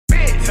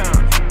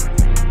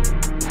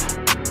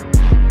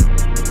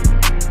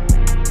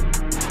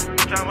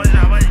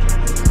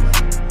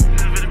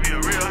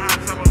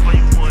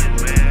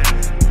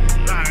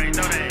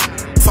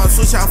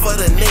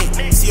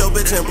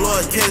bitch and blow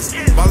a kiss.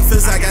 Ballin'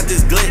 fist, I got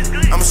this glick.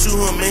 I'ma shoot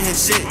him in his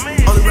shit.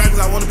 Only rappers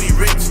I wanna be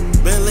rich.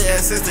 Been lit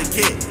as since the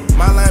kid.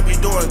 My line be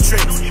doing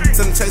tricks.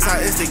 Send them chase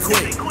out instant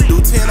quick.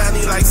 Do 10, I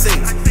need like 6.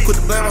 Quit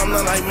the blame, I'm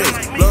not like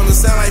Mix. Blowin' the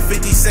sound like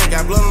 50 Cent.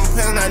 Got blood on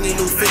the pen, I need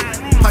new fit.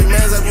 Pipe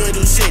mans up, you ain't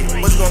do shit.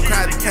 But you gon'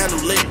 cry at the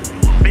candle lit.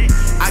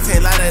 I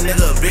can't lie, that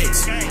nigga a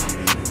bitch.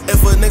 If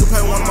a nigga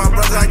play one of my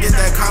brothers, I get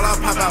that call, I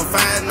pop out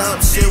fighting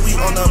up shit. We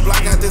on the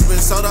block, got this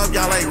bitch sold up,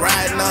 y'all ain't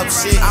riding up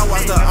shit. I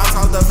watch the ops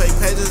off the fake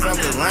pages, I'm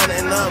just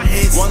lining up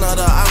hits. One of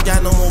the ops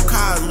got no more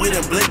cars, we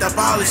done blicked up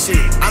all this shit.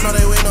 I know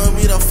they waiting on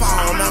me to fall,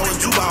 I'm out with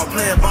you ball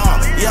playing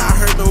ball. Yeah, I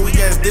heard them weak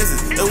ass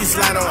disses, and we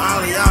slide on all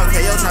of y'all.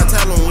 KO try to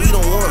tell them we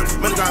don't want.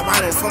 Man, got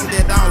bite them from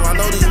that dollar. I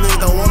know these niggas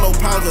don't want no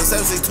problems,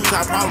 but 762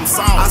 got problem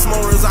solved. I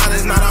smoke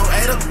Rosales, not on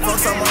Ada. Fuck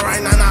someone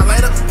right now, not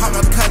later. Pop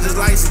out the cut just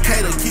like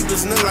cicada. Keep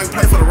this nigga like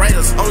play for the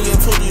Raiders. Only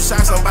get 2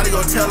 shots, somebody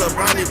gon' tell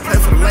LeBron he play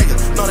for the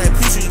Lakers. Know that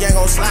Petrie gang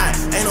gon' slide,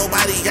 ain't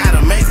nobody gotta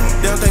make him.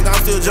 They don't think I'm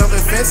still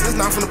jumping fences,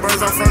 not from the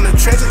birds, I'm from the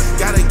trenches.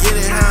 Gotta get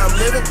it how I'm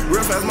living,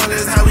 real fast money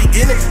is how we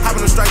get it.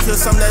 Hoppin' the strike, kill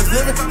something that's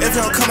living. If he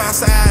don't come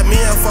outside, me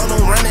and phone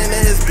him running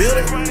in his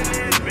building.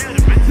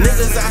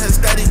 Niggas out here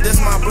steady,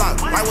 this my block.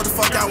 Why what the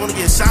fuck y'all wanna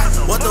get shot?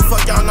 What the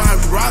fuck y'all know how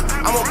we rock?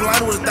 I'm a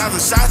blind with 1,000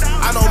 shots.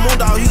 I know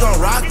Moondog, he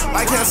gon' rock.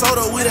 Like Han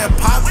Soda, we done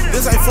pop.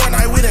 This ain't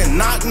Fortnite, we done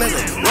knock,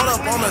 nigga. Roll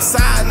up on the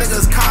side,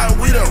 niggas car,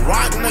 we done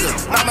rock, nigga.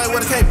 Not like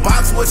where they can't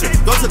box with you.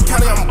 Go to the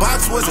county, I'm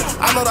box with you.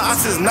 I know the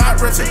ox is not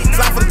richer.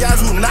 Fly for the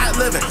guys who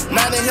not living.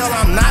 Not in hell,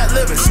 I'm not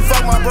living. She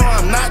fuck my bro,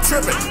 I'm not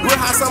tripping. Real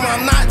hot summer,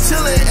 I'm not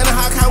chilling. In the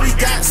hot car, we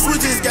got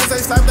switches. Guess they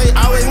slap, they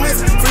always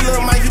missing. Free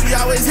little Mike, you be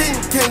always hitting.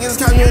 Can't get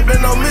this car, you ain't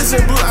been no mission.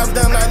 Blue, I was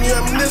down, I need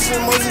ammunition.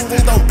 Most of these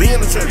niggas don't be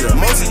in the trenches.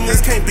 Most of these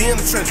niggas can't be in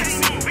the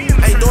trenches.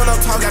 Ain't doing no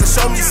talk, gotta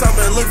show me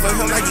something. Look for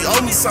him like he owe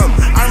me something.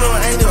 I remember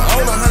I ain't even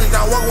own 100.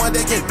 I walk one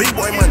day, get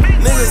B-boy money.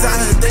 Niggas out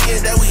here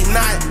thinking that we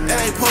not.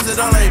 That ain't posted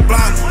on they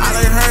block. All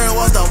they heard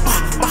was the bah,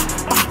 bah,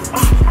 bah,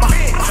 bah.